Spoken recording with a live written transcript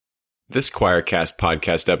This Choircast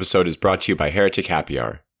podcast episode is brought to you by Heretic Happy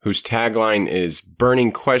Hour, whose tagline is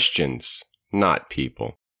burning questions, not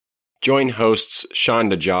people. Join hosts Sean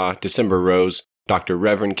DeJaw, December Rose, Dr.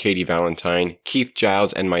 Reverend Katie Valentine, Keith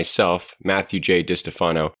Giles, and myself, Matthew J.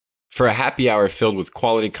 DiStefano, for a happy hour filled with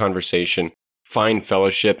quality conversation, fine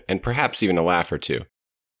fellowship, and perhaps even a laugh or two.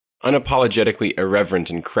 Unapologetically irreverent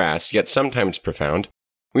and crass, yet sometimes profound,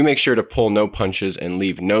 we make sure to pull no punches and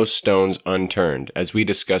leave no stones unturned as we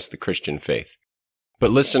discuss the Christian faith.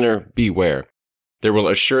 But listener, beware. There will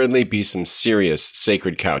assuredly be some serious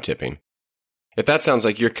sacred cow tipping. If that sounds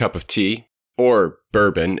like your cup of tea, or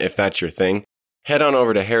bourbon if that's your thing, head on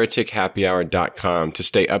over to heretichappyhour.com to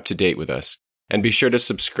stay up to date with us, and be sure to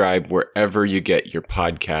subscribe wherever you get your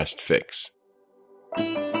podcast fix.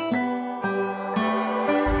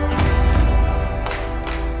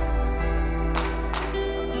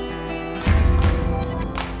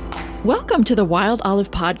 Welcome to the Wild Olive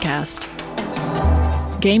Podcast.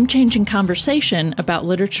 Game-changing conversation about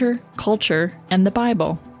literature, culture, and the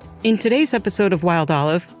Bible. In today's episode of Wild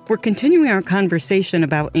Olive, we're continuing our conversation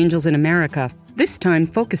about angels in America, this time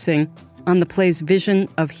focusing on the play's vision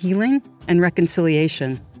of healing and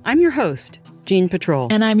reconciliation. I'm your host, Jean Patrol.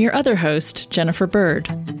 And I'm your other host, Jennifer Bird.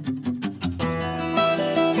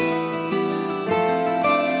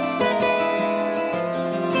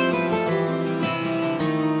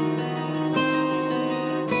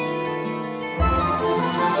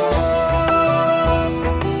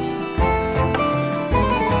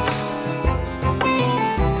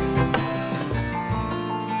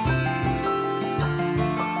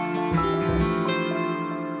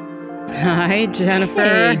 Hi, Jennifer.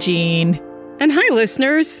 Hey, Jean. And hi,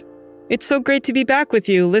 listeners. It's so great to be back with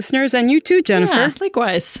you, listeners, and you too, Jennifer. Yeah,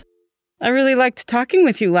 likewise. I really liked talking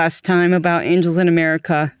with you last time about angels in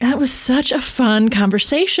America. That was such a fun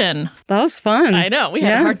conversation. That was fun. I know. We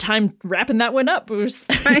had a hard time wrapping that one up.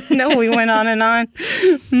 I know. We went on and on.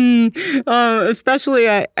 Especially,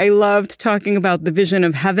 I loved talking about the vision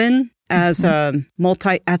of heaven as a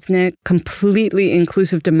multi-ethnic, completely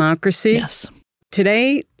inclusive democracy. Yes.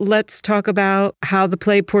 Today, let's talk about how the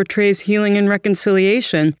play portrays healing and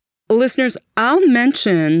reconciliation. Listeners, I'll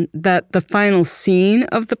mention that the final scene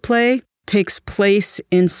of the play takes place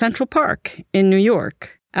in Central Park in New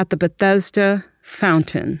York at the Bethesda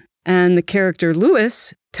Fountain. And the character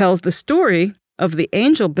Lewis tells the story of the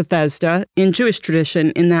angel Bethesda in Jewish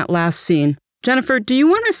tradition in that last scene. Jennifer, do you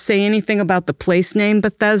want to say anything about the place name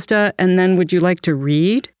Bethesda, and then would you like to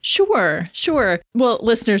read? Sure. Well,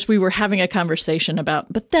 listeners, we were having a conversation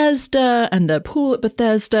about Bethesda and the pool at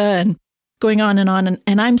Bethesda and going on,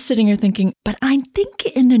 and I'm sitting here thinking, but I think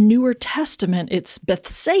in the Newer Testament, it's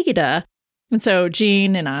Bethsaida. And so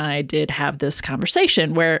Jean and I did have this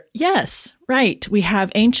conversation where, yes, right, we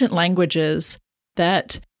have ancient languages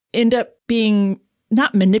that end up being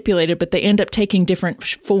not manipulated, but they end up taking different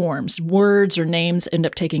forms. Words or names end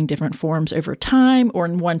up taking different forms over time or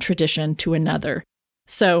in one tradition to another.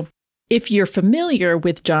 So if you're familiar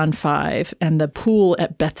with John 5 and the pool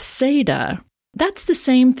at Bethsaida, that's the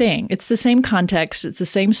same thing. It's the same context. It's the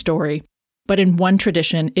same story. But in one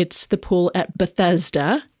tradition, it's the pool at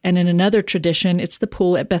Bethesda. And in another tradition, it's the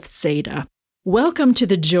pool at Bethsaida. Welcome to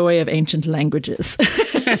the joy of ancient languages. We do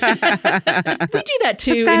that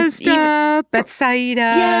too. Bethesda, Bethsaida.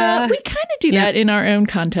 Yeah, we kind of do that in our own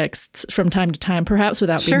contexts from time to time, perhaps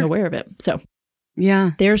without being aware of it. So,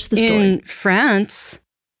 yeah, there's the story. In France,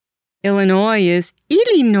 Illinois is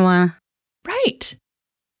Illinois. Right.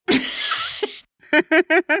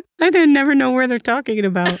 I don't never know where they're talking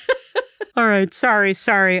about. All right, sorry.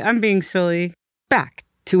 I'm being silly. Back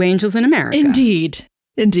to Angels in America. Indeed.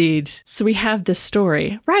 So we have this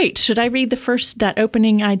story. Right. Should I read that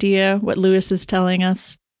opening idea, what Lewis is telling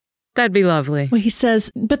us? That'd be lovely. Well, he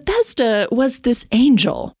says, Bethesda was this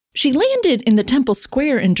angel. She landed in the temple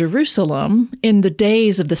square in Jerusalem in the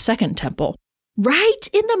days of the Second Temple. Right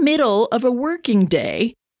in the middle of a working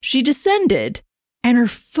day, she descended, and her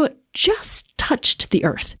foot just touched the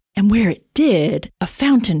earth. And where it did, a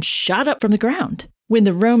fountain shot up from the ground. When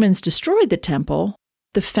the Romans destroyed the temple,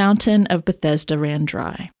 the fountain of Bethesda ran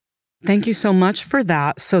dry. Thank you so much for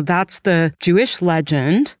that. So that's the Jewish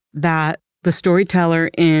legend that the storyteller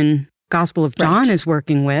in Gospel of John is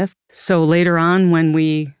working with. So later on, when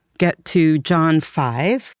we get to John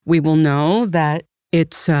 5, we will know that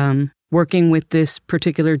it's working with this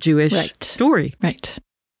particular Jewish story. Right.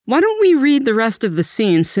 Why don't we read the rest of the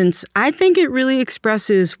scene, since I think it really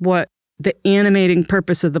expresses what the animating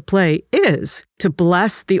purpose of the play is, to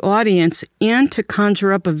bless the audience and to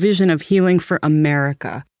conjure up a vision of healing for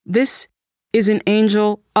America. This is an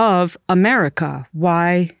angel of America.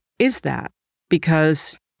 Why is that?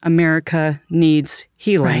 Because America needs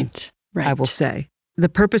healing, Right. I will say. The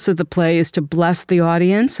purpose of the play is to bless the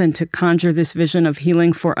audience and to conjure this vision of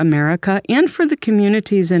healing for America and for the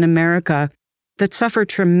communities in America that suffer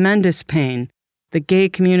tremendous pain. The gay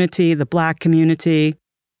community, the Black community,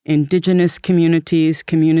 indigenous communities,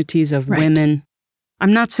 communities of women.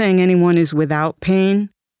 I'm not saying anyone is without pain,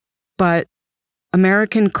 but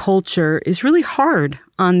American culture is really hard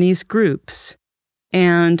on these groups.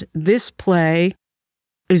 And this play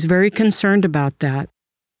is very concerned about that.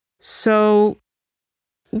 So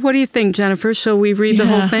what do you think, Jennifer? Shall we read the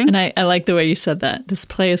whole thing? And I like the way you said that. This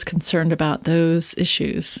play is concerned about those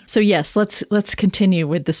issues. So yes, let's continue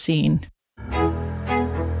with the scene.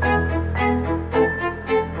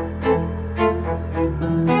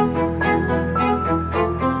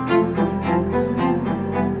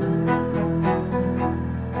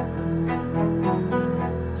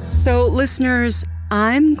 So, listeners,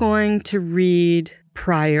 I'm going to read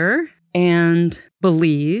Prior and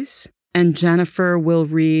Belize, and Jennifer will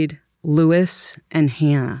read Lewis and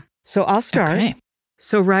Hannah. So I'll start. Okay.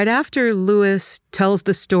 So right after Lewis tells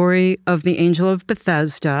the story of the angel of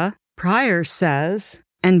Bethesda, Prior says,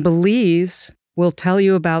 and Belize will tell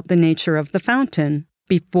you about the nature of the fountain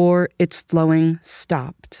before its flowing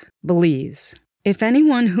stopped. Belize. If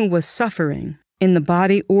anyone who was suffering in the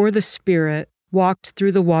body or the spirit walked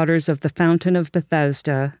through the waters of the fountain of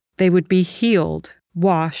Bethesda, they would be healed,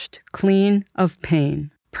 washed clean of pain.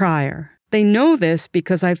 Prior. They know this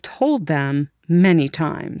because I've told them many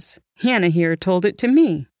times. Hannah here told it to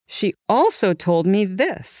me. She also told me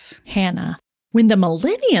this. Hannah, when the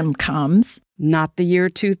millennium comes... Not the year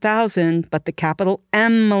 2000, but the capital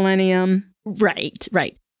M millennium. Right.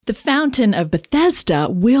 The fountain of Bethesda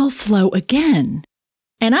will flow again.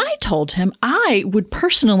 And I told him I would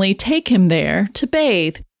personally take him there to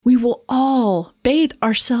bathe. We will all bathe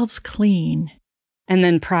ourselves clean. And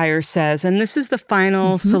then Prior says, and this is the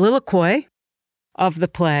final soliloquy of the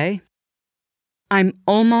play, I'm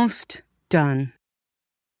almost done.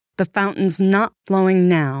 The fountain's not flowing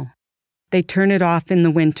now. They turn it off in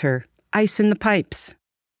the winter, ice in the pipes.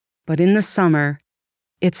 But in the summer,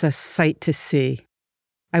 it's a sight to see.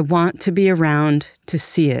 I want to be around to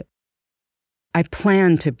see it. I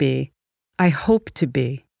plan to be. I hope to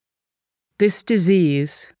be. This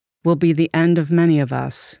disease will be the end of many of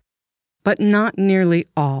us, but not nearly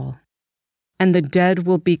all. And the dead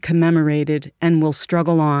will be commemorated and will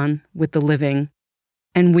struggle on with the living,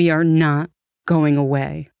 and we are not going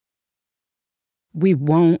away. We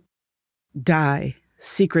won't die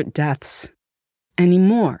secret deaths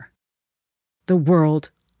anymore. The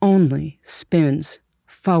world only spins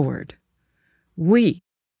forward. We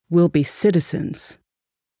will be citizens.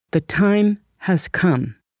 The time has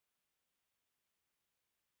come.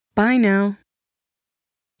 Bye now.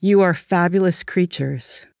 You are fabulous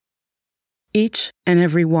creatures, each and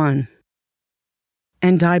every one,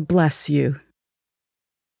 and I bless you.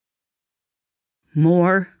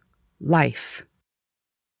 More life.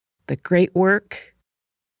 The great work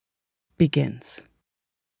begins.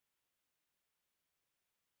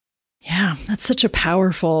 Yeah, that's such a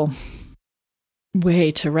powerful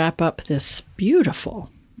way to wrap up this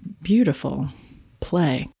beautiful, beautiful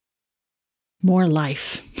play. More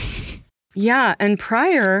life. Yeah, and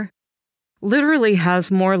Prior literally has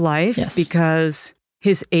more life because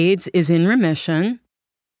his AIDS is in remission.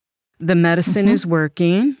 The medicine is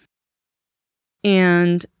working.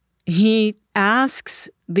 And he asks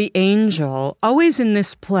the angel, always in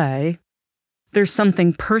this play, there's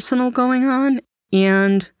something personal going on,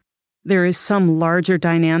 and there is some larger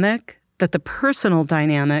dynamic that the personal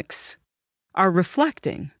dynamics are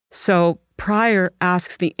reflecting. So Prior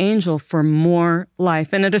asks the angel for more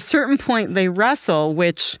life. And at a certain point, they wrestle,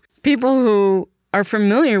 which people who are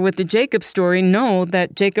familiar with the Jacob story know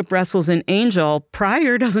that Jacob wrestles an angel.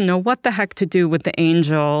 Prior doesn't know what the heck to do with the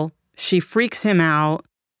angel. She freaks him out.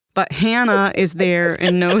 But Hannah is there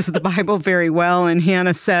and knows the Bible very well. And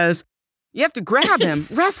Hannah says, you have to grab him,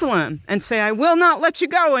 wrestle him, and say, I will not let you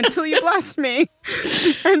go until you bless me.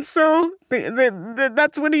 And so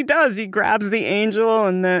that's what he does. He grabs the angel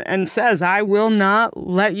and says, I will not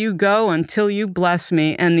let you go until you bless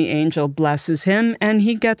me. And the angel blesses him, and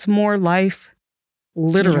he gets more life,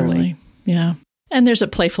 literally. Yeah. And there's a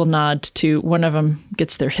playful nod to one of them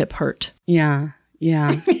gets their hip hurt. Yeah.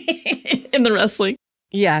 In the wrestling.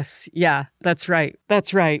 Yes. Yeah, that's right.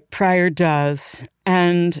 Prior does.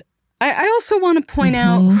 And I also want to point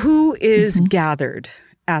out who is gathered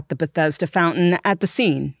at the Bethesda fountain at the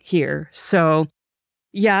scene here. So,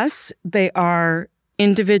 yes, they are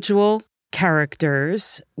individual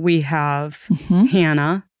characters. We have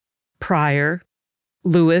Hannah, Prior,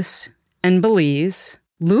 Lewis, and Belize.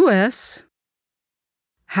 Lewis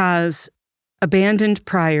has abandoned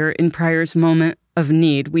Prior in Prior's moment of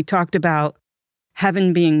need. We talked about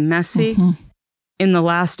heaven being messy in the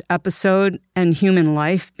last episode, and human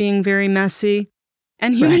life being very messy,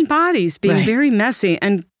 and human bodies being very messy.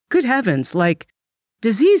 And good heavens, like,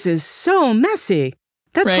 disease is so messy.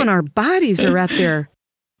 That's when our bodies are at their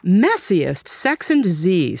messiest, sex and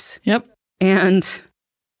disease. Yep. And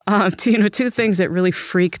two things that really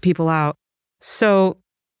freak people out. So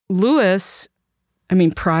Lewis,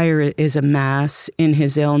 Prior is a mess in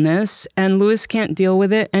his illness, and Lewis can't deal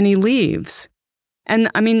with it, and he leaves. And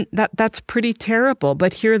that's pretty terrible.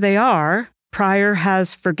 But here they are. Prior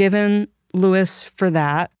has forgiven Lewis for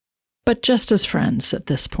that. But just as friends at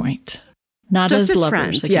this point. Not just as lovers.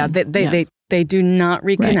 Friends. Again. Yeah, they do not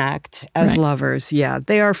reconnect as lovers. Yeah,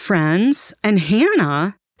 they are friends. And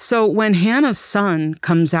Hannah, so when Hannah's son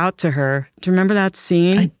comes out to her, do you remember that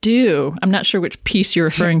scene? I do. I'm not sure which piece you're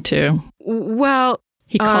referring to. Well,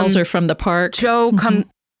 he calls her from the park. Joe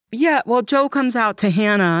comes out to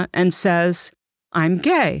Hannah and says, "I'm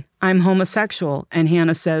gay. I'm homosexual." And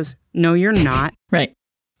Hannah says, "No, you're not." Right.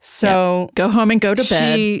 So go home and go to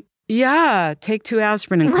bed. Take 2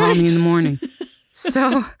 aspirin and call me in the morning.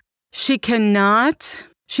 So she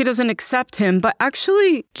doesn't accept him, but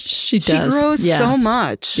actually she grows so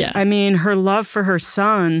much. Yeah. Her love for her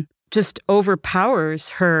son just overpowers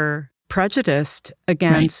her prejudice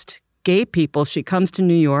against gay people. She comes to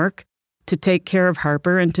New York to take care of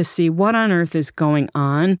Harper and to see what on earth is going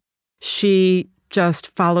on. She just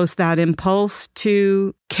follows that impulse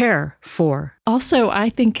to care for. Also, I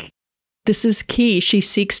think this is key. She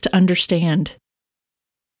seeks to understand.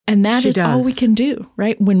 And that is all we can do,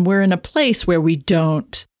 right? When we're in a place where we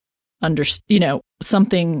don't understand,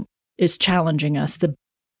 something is challenging us,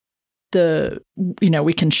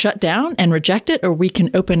 we can shut down and reject it, or we can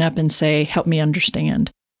open up and say, help me understand.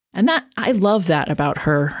 And that, I love that about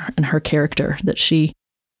her and her character, that she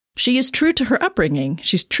is true to her upbringing.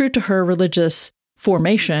 She's true to her religious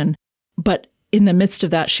formation, but in the midst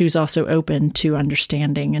of that, she was also open to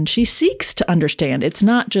understanding, and she seeks to understand. It's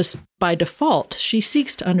not just by default. She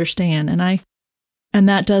seeks to understand. And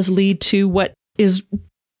that does lead to what is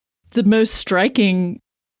the most striking.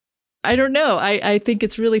 I don't know. I think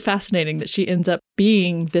it's really fascinating that she ends up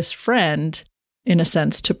being this friend, in a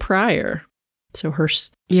sense, to Prior. So her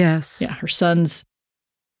son's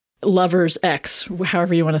lover's ex,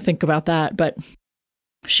 however you want to think about that. But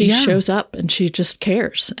she shows up and she just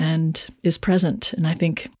cares and is present. And I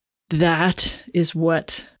think that is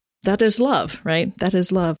love, right? That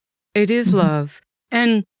is love. It is love.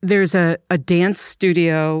 And there's a dance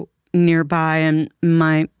studio nearby, and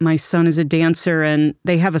my son is a dancer, and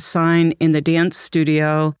they have a sign in the dance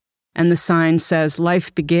studio, and the sign says,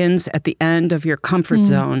 "Life begins at the end of your comfort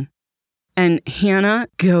zone." And Hannah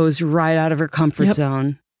goes right out of her comfort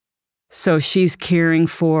zone. So she's caring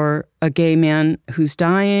for a gay man who's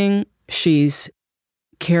dying. She's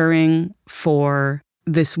caring for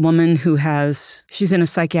this woman she's in a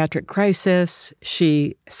psychiatric crisis.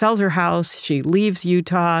 She sells her house. She leaves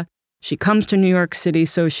Utah. She comes to New York City.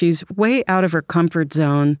 So she's way out of her comfort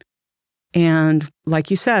zone. And like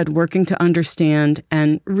you said, working to understand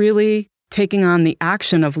and really taking on the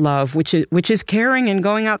action of love, which is caring and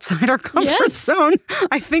going outside our comfort zone.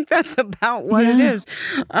 I think that's about what it is.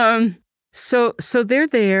 So they're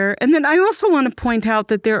there. And then I also want to point out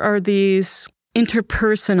that there are these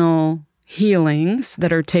interpersonal healings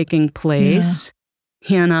that are taking place. Yeah.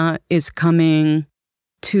 Hannah is coming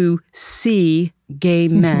to see gay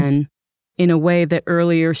men in a way that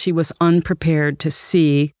earlier she was unprepared to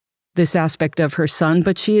see this aspect of her son,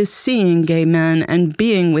 but she is seeing gay men and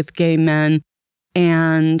being with gay men.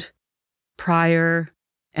 And Prior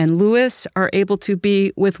and Lewis are able to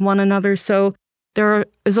be with one another. So there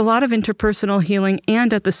is a lot of interpersonal healing,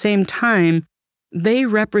 and at the same time, they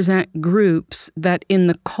represent groups that in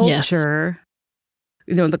the culture,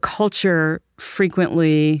 the culture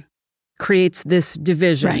frequently creates this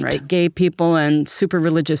division, right? Gay people and super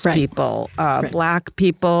religious people, Black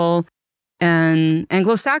people and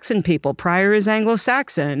Anglo-Saxon people. Prior is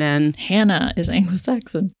Anglo-Saxon, and Hannah is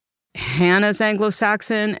Anglo-Saxon. Hannah's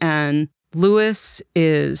Anglo-Saxon, and Lewis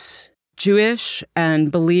is Jewish,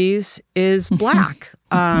 and Belize is Black.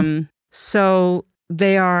 So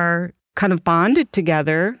they are kind of bonded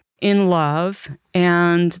together in love,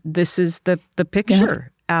 and this is the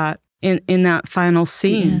picture in that final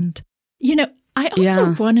scene. I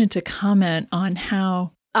also wanted to comment on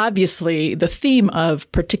how obviously the theme of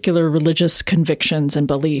particular religious convictions and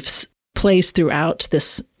beliefs plays throughout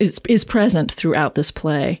this, is present throughout this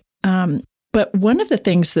play. But one of the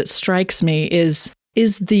things that strikes me is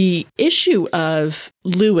is the issue of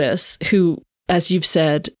Lewis, who, as you've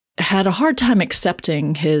said, had a hard time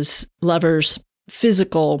accepting his lover's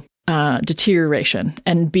physical deterioration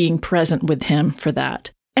and being present with him for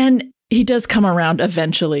that. And he does come around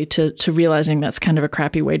eventually to realizing that's kind of a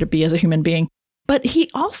crappy way to be as a human being. But he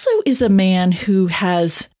also is a man who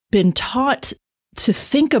has been taught to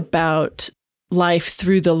think about life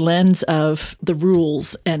through the lens of the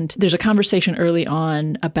rules. And there's a conversation early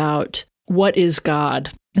on about what is God,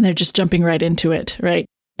 and they're just jumping right into it, right?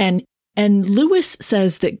 And Lewis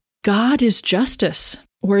says that God is justice.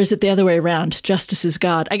 Or is it the other way around? Justice is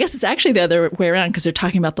God. I guess it's actually the other way around because they're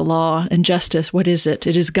talking about the law and justice. What is it?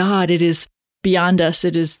 It is God. It is beyond us.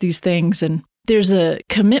 It is these things. And there's a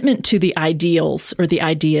commitment to the ideals or the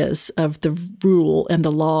ideas of the rule and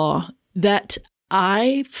the law that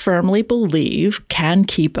I firmly believe can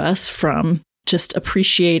keep us from just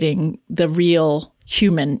appreciating the real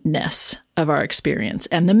humanness of our experience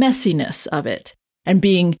and the messiness of it. And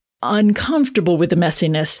being uncomfortable with the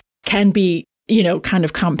messiness can be, kind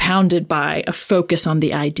of compounded by a focus on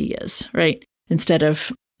the ideas, right? Instead of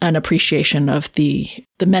an appreciation of the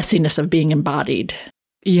messiness of being embodied.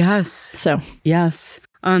 Yes. So. Yes.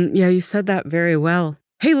 You said that very well.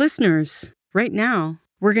 Hey, listeners, right now,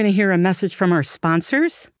 we're going to hear a message from our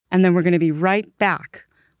sponsors, and then we're going to be right back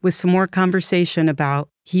with some more conversation about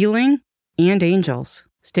healing and angels.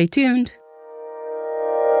 Stay tuned.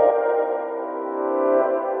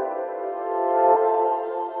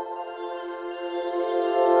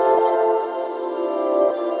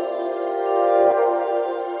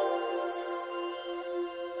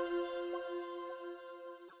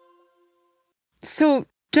 So,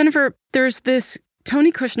 Jennifer, there's this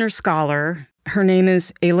Tony Kushner scholar. Her name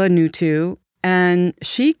is Ayla Nutu, and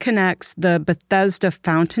she connects the Bethesda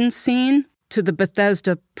fountain scene to the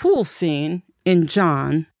Bethesda pool scene in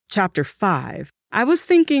John chapter 5. I was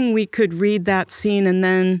thinking we could read that scene and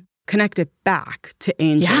then connect it back to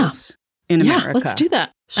angels in America. Yeah, let's do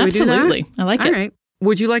that. Should Absolutely. we do that? I like it. All right.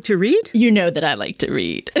 Would you like to read? You know that I like to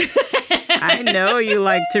read. I know you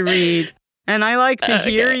like to read. And I like to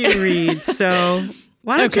hear you read, so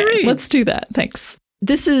why don't you read? Let's do that. Thanks.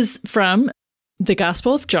 This is from the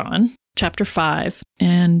Gospel of John, chapter 5,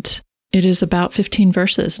 and it is about 15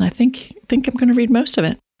 verses, and I think I'm going to read most of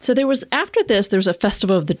it. So after this, there was a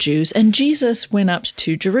festival of the Jews, and Jesus went up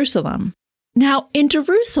to Jerusalem. Now, in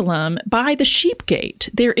Jerusalem, by the sheep gate,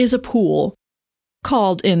 there is a pool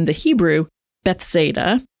called in the Hebrew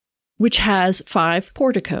Bethsaida, which has 5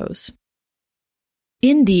 porticos.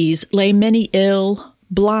 In these lay many ill,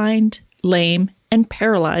 blind, lame, and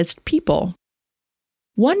paralyzed people.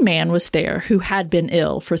 One man was there who had been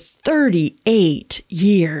ill for 38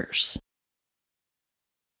 years.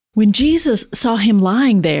 When Jesus saw him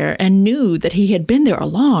lying there and knew that he had been there a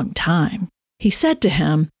long time, he said to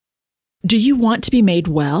him, "Do you want to be made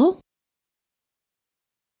well?"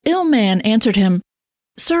 Ill man answered him,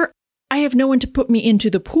 "Sir, I have no one to put me into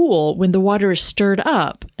the pool when the water is stirred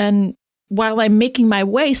up, and while I'm making my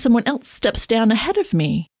way, someone else steps down ahead of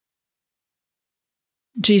me."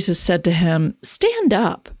 Jesus said to him, "Stand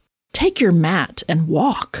up, take your mat and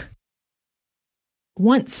walk."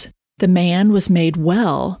 Once the man was made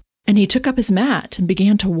well, and he took up his mat and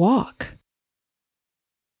began to walk.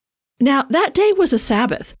 Now that day was a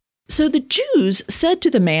Sabbath, so the Jews said to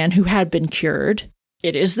the man who had been cured,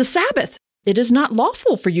 "It is the Sabbath. It is not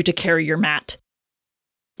lawful for you to carry your mat."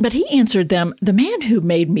 But he answered them, "The man who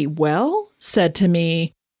made me well said to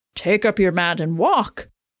me, 'Take up your mat and walk.'"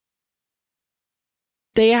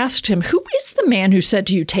 They asked him, "Who is the man who said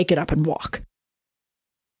to you, 'Take it up and walk'?"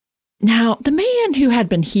 Now, the man who had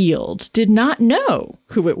been healed did not know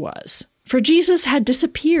who it was, for Jesus had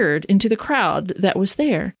disappeared into the crowd that was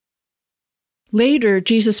there. Later,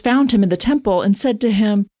 Jesus found him in the temple and said to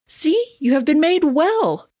him, "See, you have been made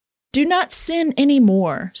well. Do not sin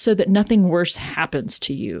anymore, so that nothing worse happens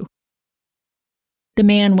to you." The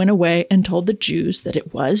man went away and told the Jews that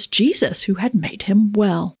it was Jesus who had made him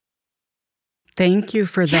well. Thank you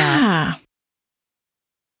for that. Yeah.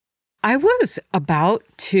 I was about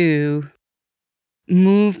to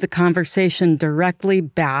move the conversation directly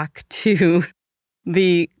back to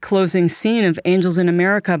the closing scene of Angels in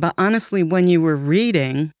America, but honestly, when you were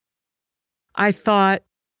reading, I thought,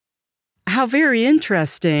 how very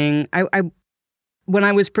interesting. When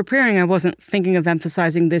I was preparing, I wasn't thinking of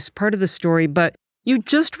emphasizing this part of the story, but you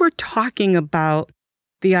just were talking about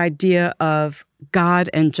the idea of God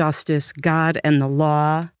and justice, God and the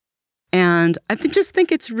law. And I just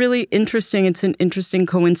think it's really interesting. It's an interesting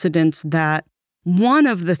coincidence that one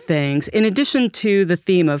of the things, in addition to the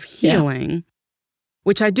theme of healing,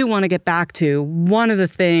 which I do want to get back to. One of the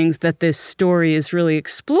things that this story is really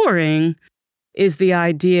exploring is the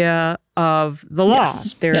idea of the law.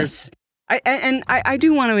 Yes. I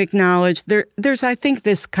do want to acknowledge there's, I think,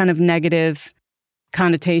 this kind of negative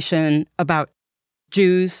connotation about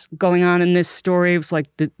Jews going on in this story. It was like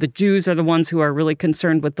the Jews are the ones who are really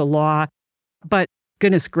concerned with the law. But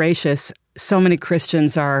goodness gracious, so many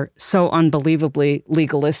Christians are so unbelievably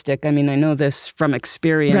legalistic. I mean, I know this from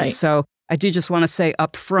experience. Right. So I do just want to say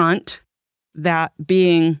up front that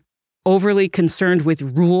being overly concerned with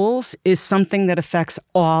rules is something that affects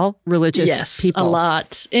all religious people. Yes, a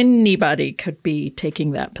lot. Anybody could be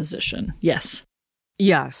taking that position. Yes.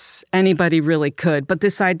 Yes, anybody really could. But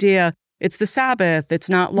this idea, it's the Sabbath, it's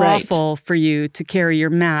not lawful for you to carry your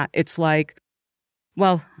mat. It's like,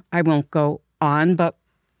 well, I won't go on, but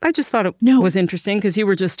I just thought it was interesting because you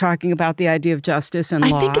were just talking about the idea of justice and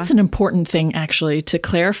law. I think it's an important thing, actually, to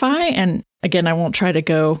clarify. And again, I won't try to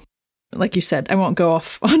go, like you said, I won't go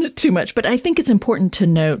off on it too much. But I think it's important to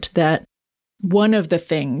note that one of the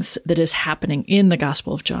things that is happening in the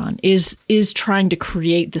Gospel of John is trying to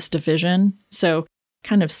create this division. So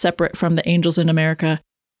kind of separate from the angels in America.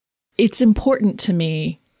 It's important to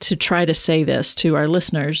me to try to say this to our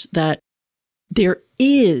listeners that it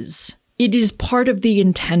is part of the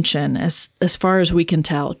intention, as far as we can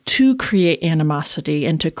tell, to create animosity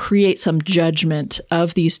and to create some judgment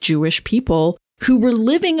of these Jewish people who were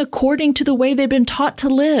living according to the way they've been taught to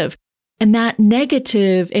live. And that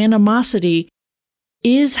negative animosity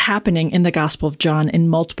is happening in the Gospel of John in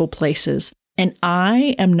multiple places. And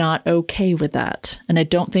I am not okay with that. And I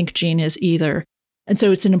don't think Jean is either. And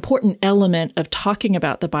so it's an important element of talking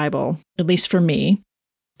about the Bible, at least for me,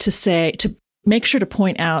 to make sure to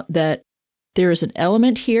point out that there is an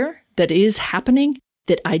element here that is happening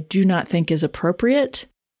that I do not think is appropriate.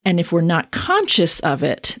 And if we're not conscious of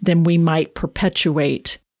it, then we might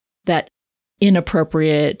perpetuate that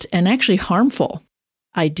inappropriate and actually harmful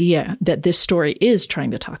idea that this story is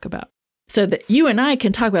trying to talk about. So that you and I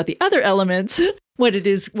can talk about the other elements,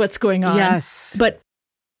 what's going on. Yes. But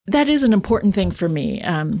that is an important thing for me,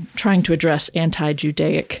 trying to address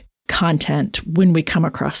anti-Judaic content when we come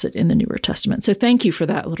across it in the Newer Testament. So thank you for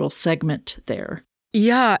that little segment there.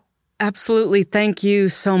 Yeah, absolutely. Thank you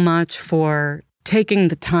so much for taking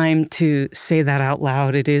the time to say that out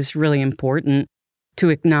loud. It is really important to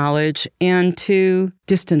acknowledge and to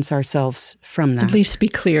distance ourselves from that. At least be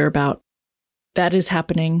clear about that is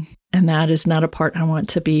happening, and that is not a part I want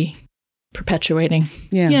to be perpetuating.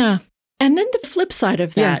 Yeah. And then the flip side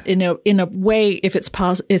of that, in a way, if it's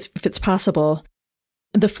possible,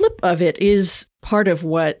 the flip of it is part of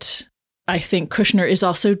what I think Kushner is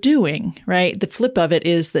also doing, right? The flip of it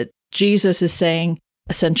is that Jesus is saying,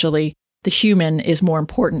 essentially, the human is more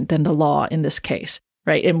important than the law in this case,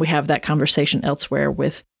 right? And we have that conversation elsewhere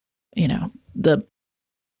with, the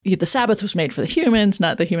Sabbath was made for the humans,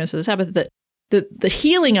 not the humans for the Sabbath. That the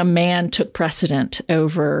healing of man took precedent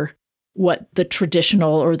over what the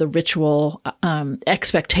traditional or the ritual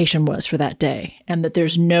expectation was for that day, and that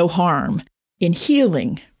there's no harm in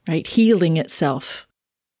healing, right? Healing itself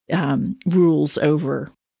rules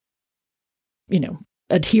over,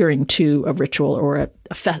 adhering to a ritual or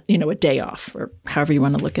a day off, or however you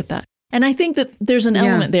want to look at that. And I think that there's an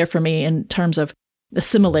element there for me in terms of the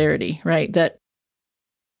similarity, right? That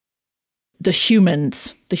the human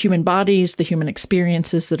bodies, the human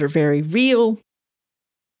experiences that are very real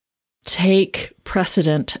take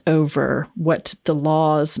precedent over what the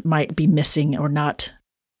laws might be missing or not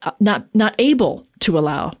able to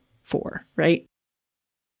allow for, right?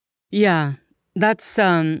 Yeah, that's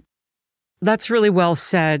really well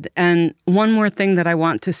said. And one more thing that I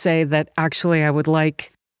want to say that actually I would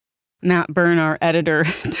like Matt Byrne, our editor,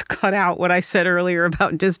 to cut out what I said earlier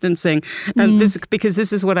about distancing. And because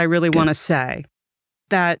this is what I really want to say,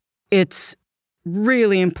 that it's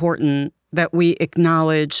really important that we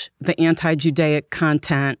acknowledge the anti-Judaic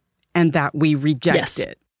content and that we reject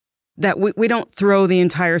it. That we don't throw the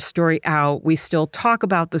entire story out. We still talk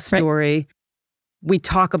about the story. Right. We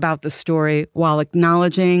talk about the story while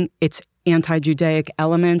acknowledging its anti-Judaic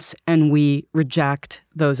elements, and we reject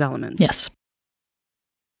those elements. Yes.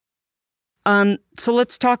 So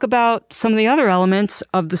let's talk about some of the other elements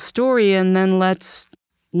of the story, and then let's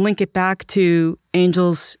link it back to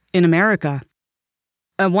Angels in America.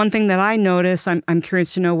 One thing that I notice, I'm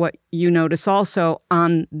curious to know what you notice also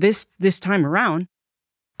on this time around.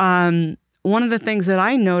 One of the things that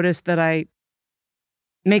I noticed that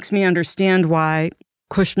makes me understand why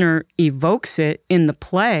Kushner evokes it in the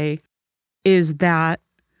play is that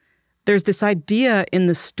there's this idea in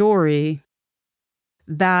the story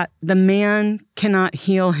that the man cannot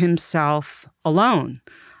heal himself alone.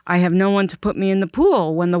 I have no one to put me in the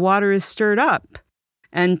pool when the water is stirred up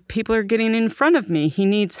and people are getting in front of me. He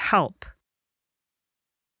needs help.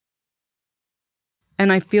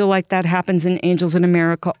 And I feel like that happens in Angels in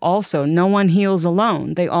America also. No one heals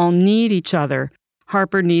alone. They all need each other.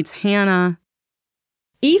 Harper needs Hannah.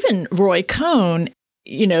 Even Roy Cohn,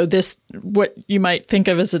 this, what you might think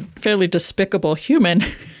of as a fairly despicable human,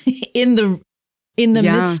 in the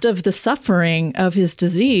midst of the suffering of his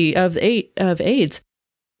disease, of AIDS,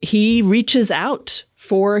 he reaches out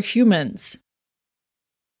for humans.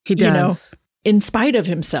 He does. In spite of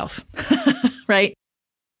himself, right?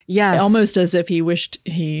 Yes. Almost as if he wished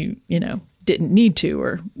he, didn't need to,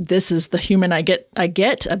 or this is the human I get,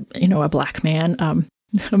 a black man,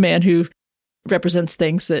 a man who represents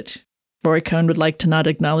things that Roy Cohn would like to not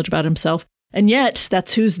acknowledge about himself. And yet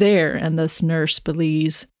that's who's there. And this nurse,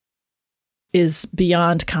 Belize, is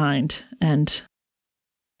beyond kind and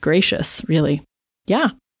gracious, really. Yeah.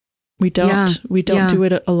 We don't do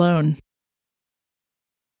it alone.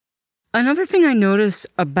 Another thing I notice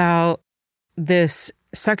about this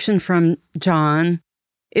section from John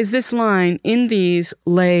is this line, "In these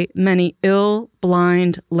lay many ill,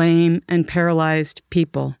 blind, lame, and paralyzed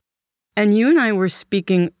people." And you and I were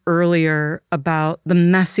speaking earlier about the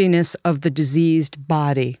messiness of the diseased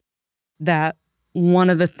body, that one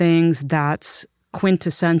of the things that's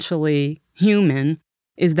quintessentially human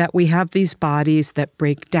is that we have these bodies that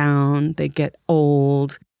break down, they get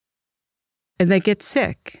old, and they get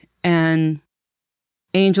sick. And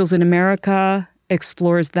Angels in America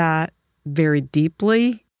explores that very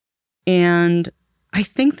deeply. And I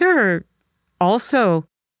think there are also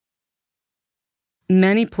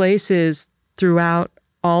many places throughout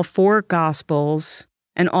all four Gospels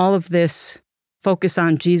and all of this focus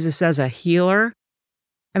on Jesus as a healer.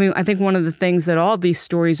 I mean, I think one of the things that all these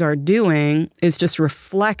stories are doing is just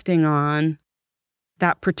reflecting on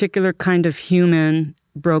that particular kind of human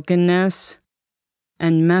brokenness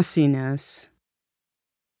and messiness.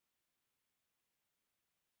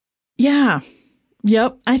 Yeah.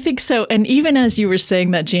 Yep. I think so. And even as you were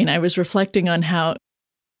saying that, Jean, I was reflecting on how,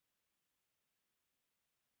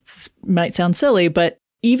 this might sound silly, but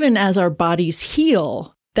even as our bodies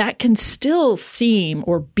heal, that can still seem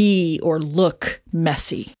or be or look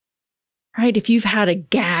messy, right? If you've had a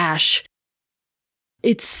gash,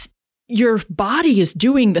 your body is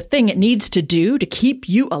doing the thing it needs to do to keep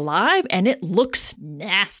you alive, and it looks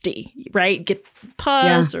nasty, right? Get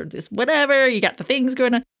pus or this whatever, you got the things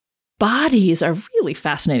going on. Bodies are really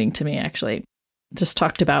fascinating to me, actually. Just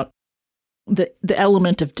talked about the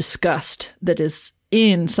element of disgust that is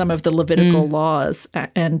in some of the Levitical laws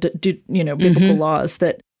and biblical laws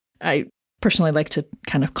that I personally like to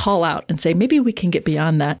kind of call out and say, maybe we can get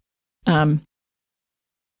beyond that.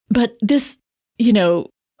 But this,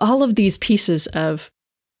 all of these pieces of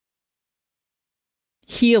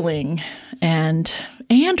healing and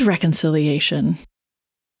reconciliation,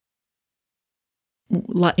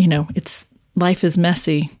 it's life is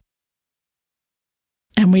messy,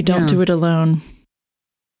 and we don't do it alone.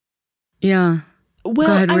 Yeah. Well,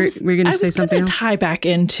 go ahead. We're going to say something else. Tie back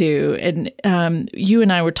into, and you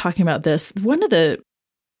and I were talking about this. One of the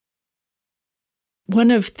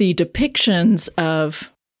depictions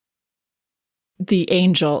of the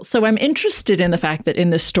angel. So I'm interested in the fact that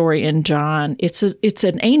in this story in John, it's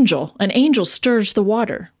an angel. An angel stirs the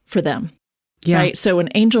water for them. Yeah. Right. So an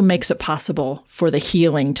angel makes it possible for the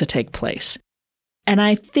healing to take place. And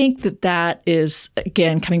I think that is,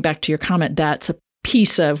 again, coming back to your comment, that's a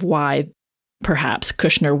piece of why perhaps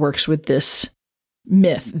Kushner works with this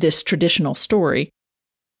myth, this traditional story.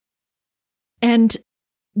 And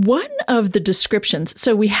one of the descriptions,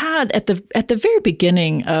 so we had at the very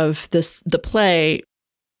beginning of the play,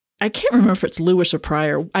 I can't remember if it's Lewis or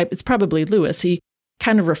Pryor. It's probably Lewis. He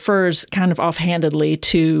kind of refers kind of offhandedly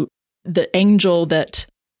to the angel that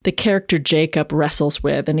the character Jacob wrestles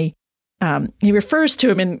with, and he refers to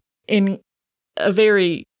him in a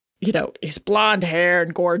very, he's blonde hair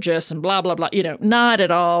and gorgeous and blah blah blah. Not at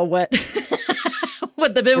all what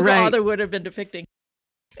what the biblical author would have been depicting.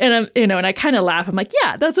 And and I kind of laugh. I'm like,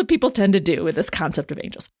 yeah, that's what people tend to do with this concept of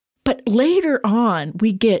angels. But later on,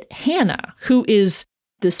 we get Hannah, who is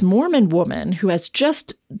this Mormon woman who has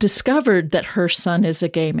just discovered that her son is a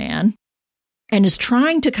gay man and is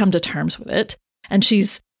trying to come to terms with it. And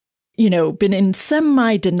she's, been in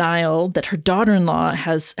semi-denial that her daughter-in-law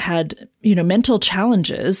has had, mental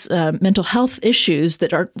challenges, mental health issues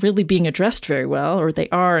that aren't really being addressed very well, or they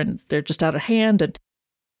are, and they're just out of hand.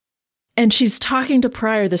 And she's talking to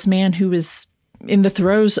Pryor, this man who is in the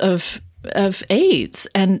throes of AIDS.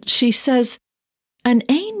 And she says, An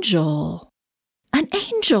angel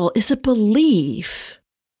is a belief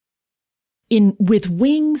with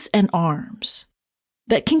wings and arms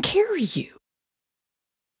that can carry you.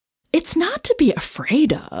 It's not to be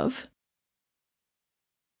afraid of.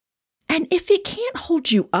 And if it can't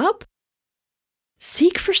hold you up,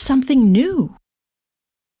 seek for something new.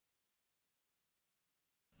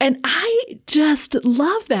 And I just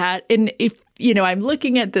love that. And if, I'm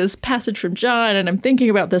looking at this passage from John and I'm thinking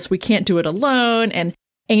about this, we can't do it alone. And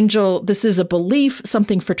angel, this is a belief,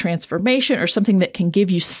 something for transformation or something that can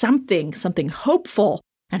give you something hopeful.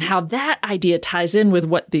 And how that idea ties in with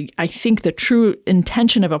what I think the true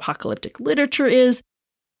intention of apocalyptic literature is.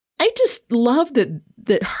 I just love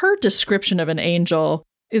that her description of an angel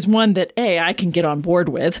is one that I can get on board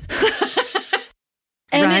with.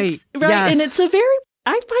 And right. It's, right. Yes. And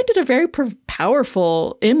I find it a very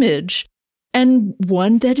powerful image and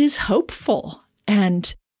one that is hopeful.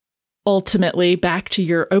 And ultimately, back to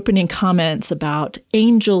your opening comments about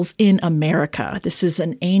angels in America. This is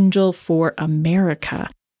an angel for America.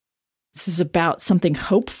 This is about something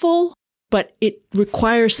hopeful, but it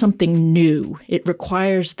requires something new. It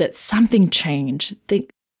requires that something change.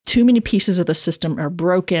 Too many pieces of the system are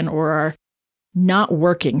broken or are not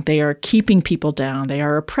working. They are keeping people down. They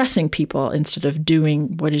are oppressing people instead of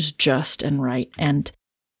doing what is just and right. And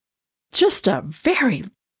just a very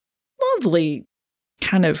lovely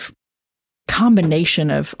kind of combination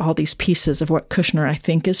of all these pieces of what Kushner, I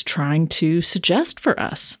think, is trying to suggest for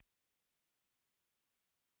us.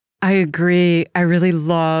 I agree. I really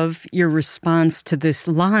love your response to this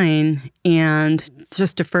line. And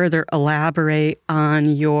just to further elaborate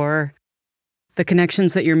on the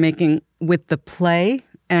connections that you're making with the play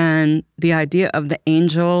and the idea of the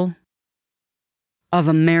angel of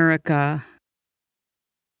America,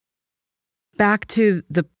 back to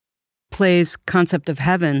the play's concept of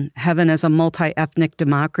heaven as a multi-ethnic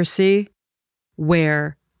democracy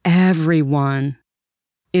where everyone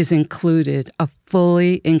is included, a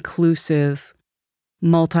fully inclusive,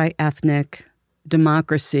 multi-ethnic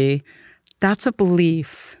democracy. That's a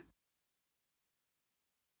belief.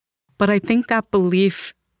 But I think that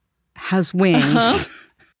belief has wings. Uh-huh.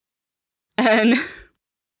 And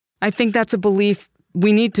I think that's a belief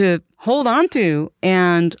we need to hold on to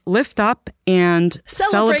and lift up and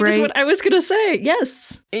celebrate. Is what I was going to say.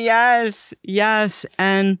 Yes. Yes.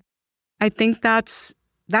 And I think that's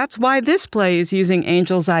why this play is using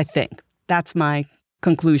angels, I think. That's my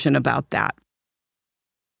conclusion about that.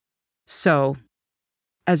 So,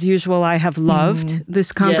 as usual, I have loved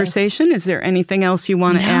this conversation. Yes. Is there anything else you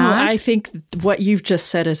want to add? I think what you've just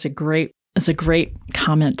said is a great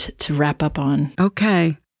comment to wrap up on.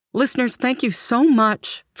 Okay. Listeners, thank you so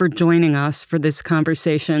much for joining us for this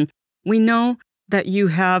conversation. We know that you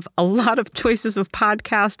have a lot of choices of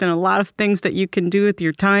podcasts and a lot of things that you can do with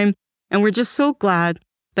your time. And we're just so glad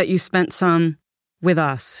that you spent some with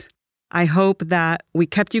us. I hope that we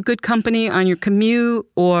kept you good company on your commute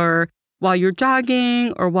or while you're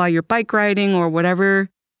jogging or while you're bike riding or whatever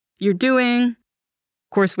you're doing. Of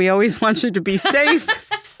course, we always want you to be safe.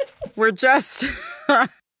 We're just,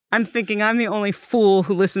 I'm thinking I'm the only fool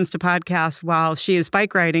who listens to podcasts while she is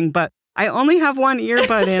bike riding, but I only have one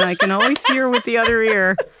earbud in. I can always hear with the other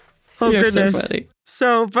ear. Oh, You're goodness. So funny.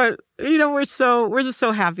 So, but we're just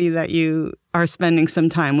so happy that you are spending some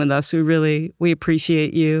time with us. We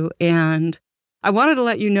appreciate you. And I wanted to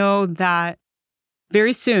let you know that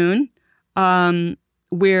very soon,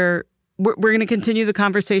 we're going to continue the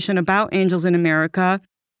conversation about angels in America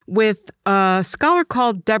with a scholar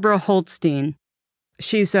called Deborah Holstein.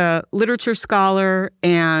 She's a literature scholar,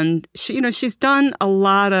 and she's done a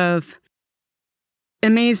lot of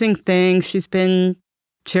amazing things. She's been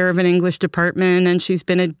chair of an English department, and she's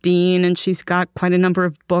been a dean, and she's got quite a number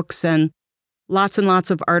of books and lots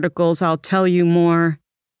of articles. I'll tell you more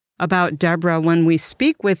about Deborah when we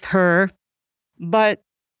speak with her. But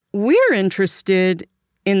we're interested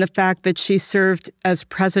in the fact that she served as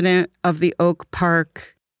president of the Oak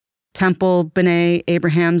Park Temple B'nai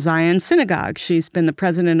Abraham Zion Synagogue. She's been the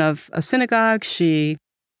president of a synagogue. She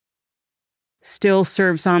still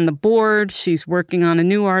serves on the board. She's working on a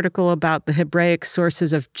new article about the Hebraic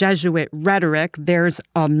sources of Jesuit rhetoric. There's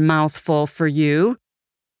a mouthful for you.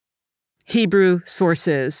 Hebrew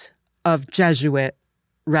sources of Jesuit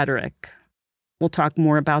rhetoric. We'll talk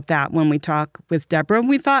more about that when we talk with Deborah.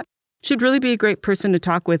 We thought she'd really be a great person to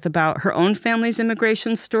talk with about her own family's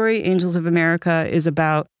immigration story. Angels of America is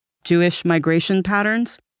about Jewish migration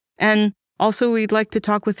patterns. And also, we'd like to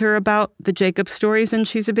talk with her about the Jacob stories, and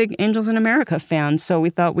she's a big Angels in America fan. So we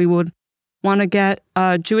thought we would want to get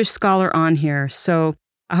a Jewish scholar on here. So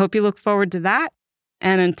I hope you look forward to that.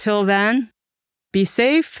 And until then, be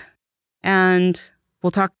safe, and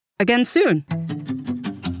we'll talk again soon.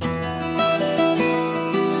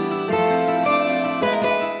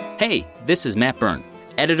 Hey, this is Matt Byrne,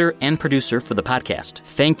 editor and producer for the podcast.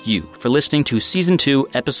 Thank you for listening to Season 2,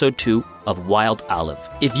 Episode 2 of Wild Olive.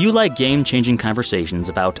 If you like game-changing conversations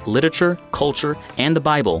about literature, culture, and the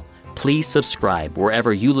Bible, please subscribe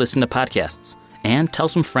wherever you listen to podcasts and tell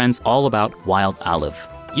some friends all about Wild Olive.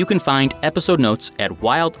 You can find episode notes at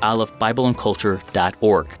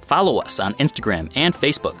wildolivebibleandculture.org. Follow us on Instagram and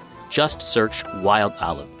Facebook. Just search Wild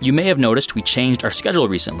Olive. You may have noticed we changed our schedule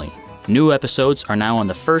recently. New episodes are now on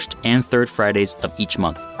the first and third Fridays of each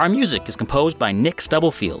month. Our music is composed by Nick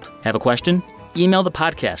Stubblefield. Have a question? Email the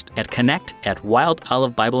podcast at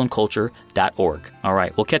connect@wildolivebibleandculture.org. All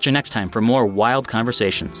right, we'll catch you next time for more wild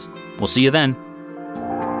conversations. We'll see you then.